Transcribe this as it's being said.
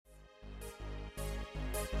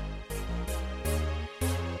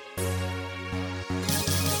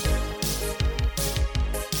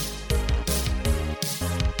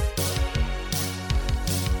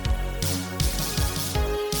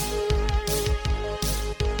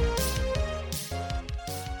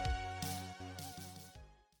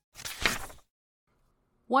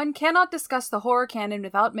One cannot discuss the horror canon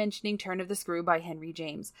without mentioning Turn of the Screw by Henry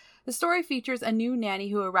James. The story features a new nanny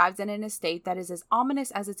who arrives at an estate that is as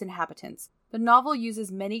ominous as its inhabitants. The novel uses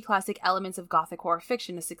many classic elements of gothic horror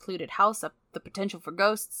fiction: a secluded house, the potential for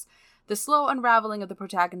ghosts, the slow unraveling of the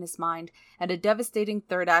protagonist's mind, and a devastating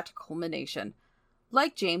third-act culmination.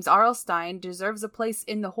 Like James, R.L. Stine deserves a place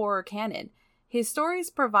in the horror canon. His stories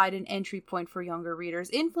provide an entry point for younger readers,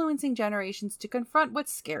 influencing generations to confront what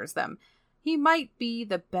scares them. He might be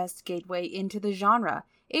the best gateway into the genre.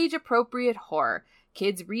 Age-appropriate horror.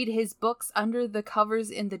 Kids read his books under the covers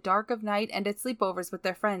in the dark of night and at sleepovers with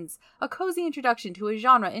their friends. A cozy introduction to a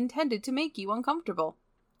genre intended to make you uncomfortable.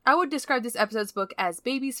 I would describe this episode's book as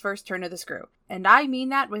baby's first turn of the screw, and I mean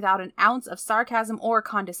that without an ounce of sarcasm or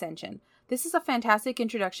condescension. This is a fantastic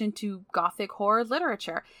introduction to gothic horror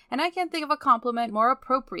literature, and I can't think of a compliment more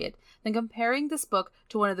appropriate than comparing this book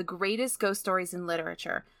to one of the greatest ghost stories in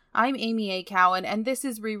literature. I'm Amy A. Cowan, and this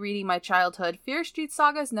is Rereading My Childhood, Fear Street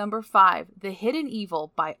Sagas number 5, The Hidden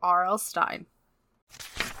Evil by R.L. Stine.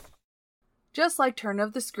 Just like Turn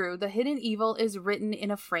of the Screw, The Hidden Evil is written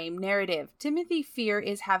in a frame narrative. Timothy Fear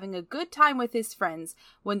is having a good time with his friends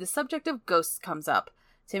when the subject of ghosts comes up.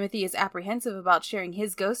 Timothy is apprehensive about sharing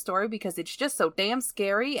his ghost story because it's just so damn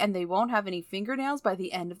scary and they won't have any fingernails by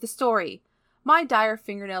the end of the story. My dire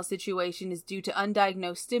fingernail situation is due to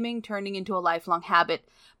undiagnosed stimming turning into a lifelong habit,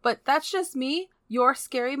 but that's just me. Your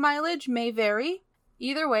scary mileage may vary.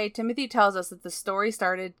 Either way, Timothy tells us that the story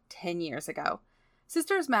started 10 years ago.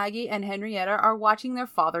 Sisters Maggie and Henrietta are watching their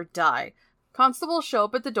father die. Constables show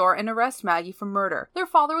up at the door and arrest Maggie for murder. Their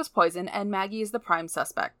father was poisoned, and Maggie is the prime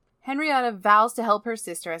suspect. Henrietta vows to help her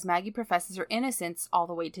sister as Maggie professes her innocence all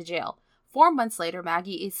the way to jail. 4 months later,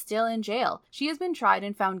 Maggie is still in jail. She has been tried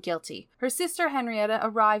and found guilty. Her sister Henrietta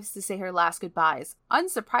arrives to say her last goodbyes.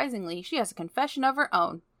 Unsurprisingly, she has a confession of her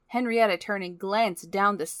own. Henrietta turned and glanced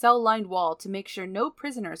down the cell-lined wall to make sure no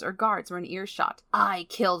prisoners or guards were in earshot. "I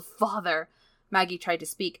killed father!" Maggie tried to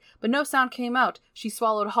speak, but no sound came out. She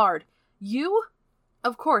swallowed hard. "You?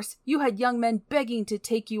 Of course, you had young men begging to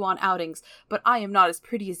take you on outings, but I am not as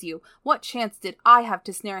pretty as you. What chance did I have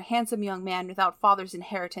to snare a handsome young man without father's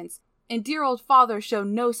inheritance? And dear old father showed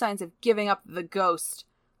no signs of giving up the ghost."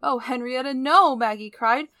 "Oh, Henrietta, no!" Maggie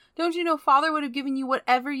cried. "Don't you know father would have given you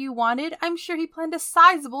whatever you wanted? I'm sure he planned a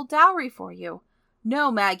sizable dowry for you."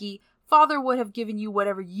 "No, Maggie. Father would have given you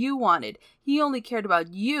whatever you wanted. He only cared about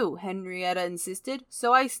you," Henrietta insisted.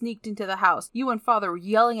 "So I sneaked into the house. You and father were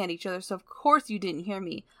yelling at each other, so of course you didn't hear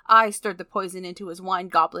me. I stirred the poison into his wine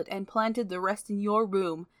goblet and planted the rest in your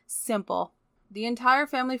room. Simple." The entire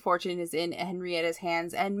family fortune is in Henrietta's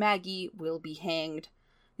hands, and Maggie will be hanged.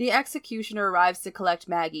 The executioner arrives to collect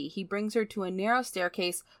Maggie. He brings her to a narrow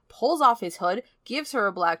staircase, pulls off his hood, gives her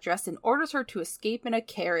a black dress, and orders her to escape in a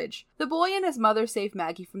carriage. The boy and his mother save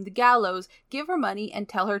Maggie from the gallows, give her money, and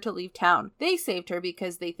tell her to leave town. They saved her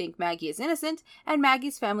because they think Maggie is innocent, and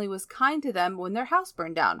Maggie's family was kind to them when their house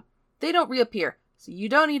burned down. They don't reappear, so you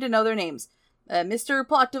don't need to know their names. Mr.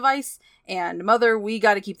 Plot Device and Mother, we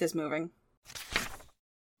gotta keep this moving.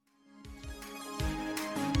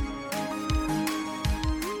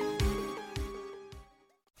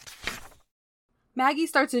 Maggie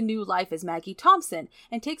starts a new life as Maggie Thompson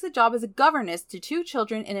and takes a job as a governess to 2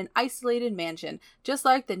 children in an isolated mansion, just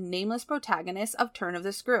like the nameless protagonist of Turn of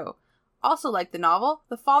the Screw. Also like the novel,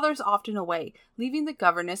 the father's often away, leaving the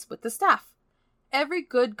governess with the staff. Every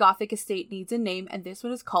good Gothic estate needs a name, and this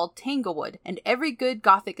one is called Tanglewood, and every good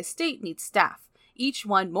Gothic estate needs staff, each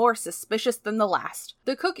one more suspicious than the last.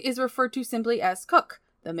 The cook is referred to simply as Cook.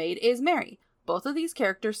 The maid is Mary. Both of these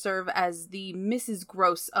characters serve as the Mrs.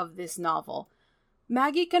 Gross of this novel.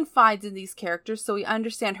 Maggie confides in these characters so we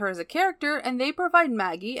understand her as a character, and they provide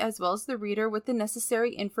Maggie, as well as the reader, with the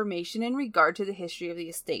necessary information in regard to the history of the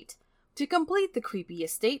estate. To complete the creepy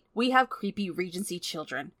estate, we have creepy Regency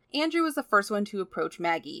children. Andrew is the first one to approach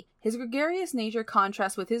Maggie. His gregarious nature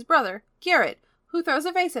contrasts with his brother, Garrett, who throws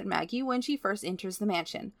a vase at Maggie when she first enters the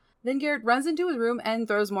mansion. Then Garrett runs into his room and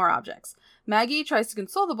throws more objects. Maggie tries to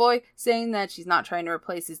console the boy, saying that she's not trying to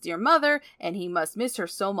replace his dear mother, and he must miss her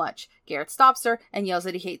so much. Garrett stops her and yells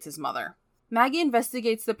that he hates his mother. Maggie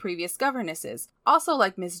investigates the previous governesses. Also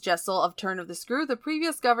like Miss Jessel of Turn of the Screw, the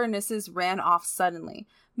previous governesses ran off suddenly.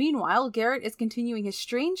 Meanwhile, Garrett is continuing his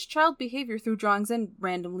strange child behavior through drawings and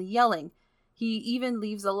randomly yelling. He even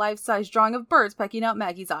leaves a life-size drawing of birds pecking out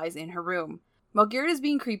Maggie's eyes in her room. While Garrett is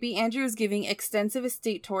being creepy, Andrew is giving extensive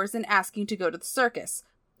estate tours and asking to go to the circus.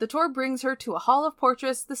 The tour brings her to a hall of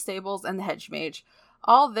portraits, the stables, and the hedge mage.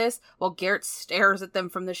 All this while Garrett stares at them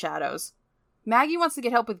from the shadows. Maggie wants to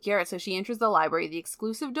get help with Garrett, so she enters the library, the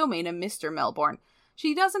exclusive domain of Mr. Melbourne.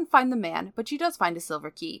 She doesn't find the man, but she does find a silver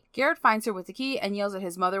key. Garrett finds her with the key and yells that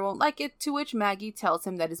his mother won't like it, to which Maggie tells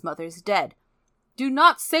him that his mother is dead. "Do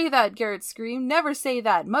not say that," Garrett screamed. "Never say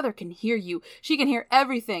that. Mother can hear you. She can hear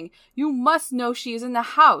everything. You must know she is in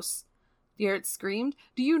the house." Garrett screamed.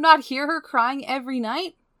 "Do you not hear her crying every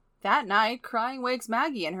night?" That night, crying wakes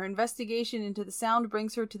Maggie, and her investigation into the sound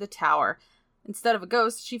brings her to the tower. Instead of a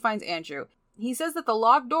ghost, she finds Andrew. He says that the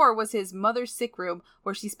locked door was his mother's sick room,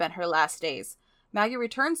 where she spent her last days. Maggie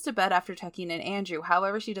returns to bed after tucking in Andrew.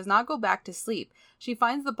 However, she does not go back to sleep. She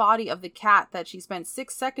finds the body of the cat that she spent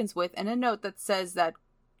 6 seconds with and a note that says that,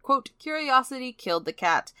 quote, "Curiosity killed the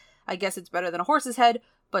cat. I guess it's better than a horse's head,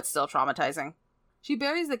 but still traumatizing." She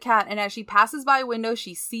buries the cat, and as she passes by a window,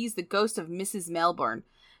 she sees the ghost of Mrs. Melbourne.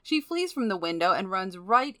 She flees from the window and runs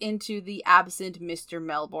right into the absent Mr.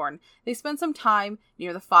 Melbourne. They spend some time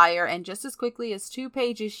near the fire, and just as quickly as 2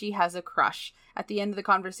 pages, she has a crush. At the end of the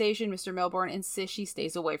conversation, Mr. Melbourne insists she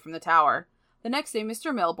stays away from the tower. The next day,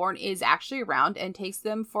 Mr. Melbourne is actually around and takes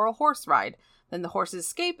them for a horse ride. Then the horses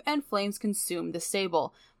escape, and flames consume the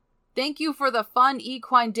stable. "Thank you for the fun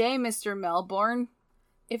equine day, Mr. Melbourne."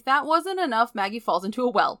 If that wasn't enough, Maggie falls into a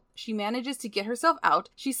well. She manages to get herself out.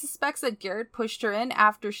 She suspects that Garrett pushed her in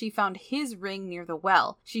after she found his ring near the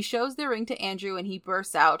well. She shows the ring to Andrew and he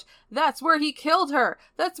bursts out, "That's where he killed her!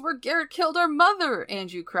 That's where Garrett killed our mother!"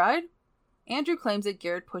 Andrew cried. Andrew claims that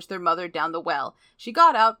Garrett pushed their mother down the well. She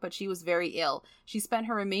got out, but she was very ill. She spent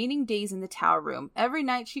her remaining days in the tower room. Every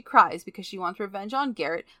night she cries because she wants revenge on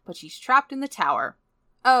Garrett, but she's trapped in the tower.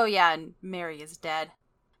 Oh yeah, and Mary is dead.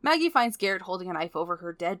 Maggie finds Garrett holding a knife over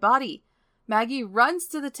her dead body. Maggie runs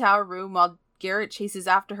to the tower room while Garrett chases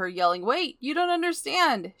after her, yelling, "Wait, you don't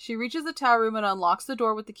understand!" She reaches the tower room and unlocks the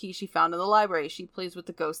door with the key she found in the library. She pleads with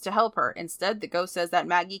the ghost to help her. Instead, the ghost says that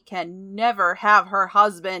Maggie can never have her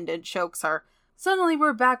husband and chokes her. Suddenly,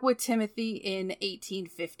 we're back with Timothy in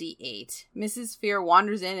 1858. Mrs. Fear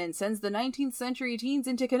wanders in and sends the 19th century teens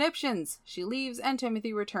into conniptions. She leaves, and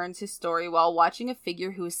Timothy returns his story while watching a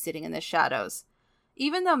figure who is sitting in the shadows.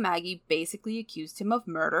 Even though Maggie basically accused him of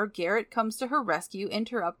murder, Garrett comes to her rescue,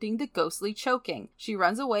 interrupting the ghostly choking. She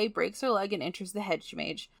runs away, breaks her leg, and enters the hedge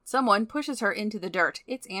mage. Someone pushes her into the dirt.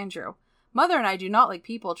 It's Andrew. "Mother and I do not like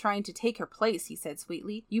people trying to take her place," he said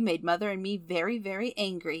sweetly. "You made Mother and me very, very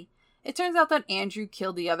angry." It turns out that Andrew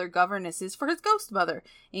killed the other governesses for his ghost mother,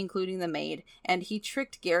 including the maid, and he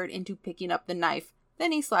tricked Garrett into picking up the knife.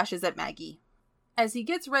 Then he slashes at Maggie. As he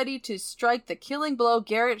gets ready to strike the killing blow,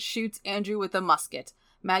 Garrett shoots Andrew with a musket.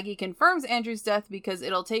 Maggie confirms Andrew's death because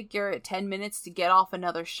it'll take Garrett 10 minutes to get off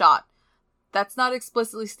another shot. That's not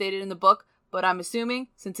explicitly stated in the book, but I'm assuming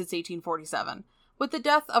since it's 1847. With the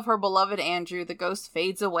death of her beloved Andrew, the ghost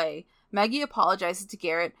fades away. Maggie apologizes to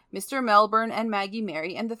Garrett, Mr. Melbourne and Maggie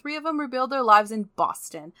marry, and the 3 of them rebuild their lives in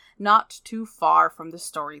Boston, not too far from the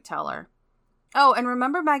storyteller. Oh, and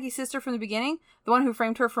remember Maggie's sister from the beginning? The one who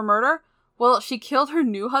framed her for murder? Well, she killed her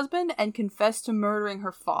new husband and confessed to murdering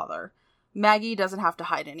her father. Maggie doesn't have to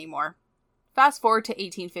hide anymore. Fast forward to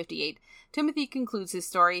 1858. Timothy concludes his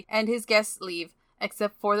story, and his guests leave,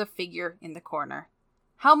 except for the figure in the corner.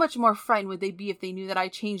 How much more frightened would they be if they knew that I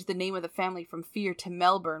changed the name of the family from Fear to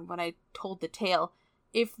Melbourne when I told the tale?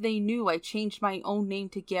 If they knew I changed my own name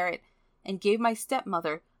to Garrett and gave my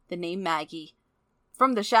stepmother the name Maggie.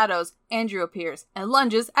 From the shadows, Andrew appears and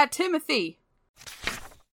lunges at Timothy!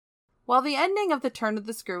 While the ending of The Turn of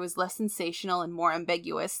the Screw is less sensational and more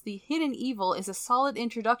ambiguous, The Hidden Evil is a solid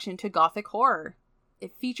introduction to Gothic horror.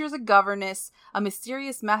 It features a governess, a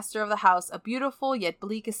mysterious master of the house, a beautiful yet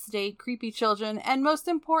bleak estate, creepy children, and most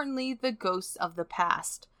importantly, the ghosts of the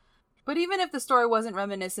past. But even if the story wasn't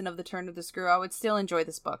reminiscent of The Turn of the Screw, I would still enjoy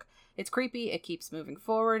this book. It's creepy, it keeps moving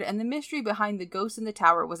forward, and the mystery behind the ghost in the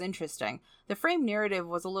tower was interesting. The frame narrative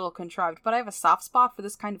was a little contrived, but I have a soft spot for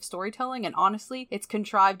this kind of storytelling, and honestly, it's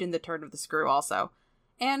contrived in The Turn of the Screw also.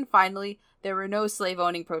 And finally, there were no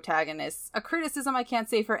slave-owning protagonists, a criticism I can't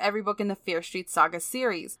say for every book in the Fear Street Sagas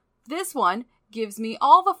series. This one gives me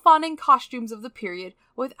all the fun and costumes of the period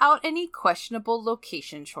without any questionable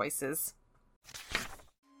location choices.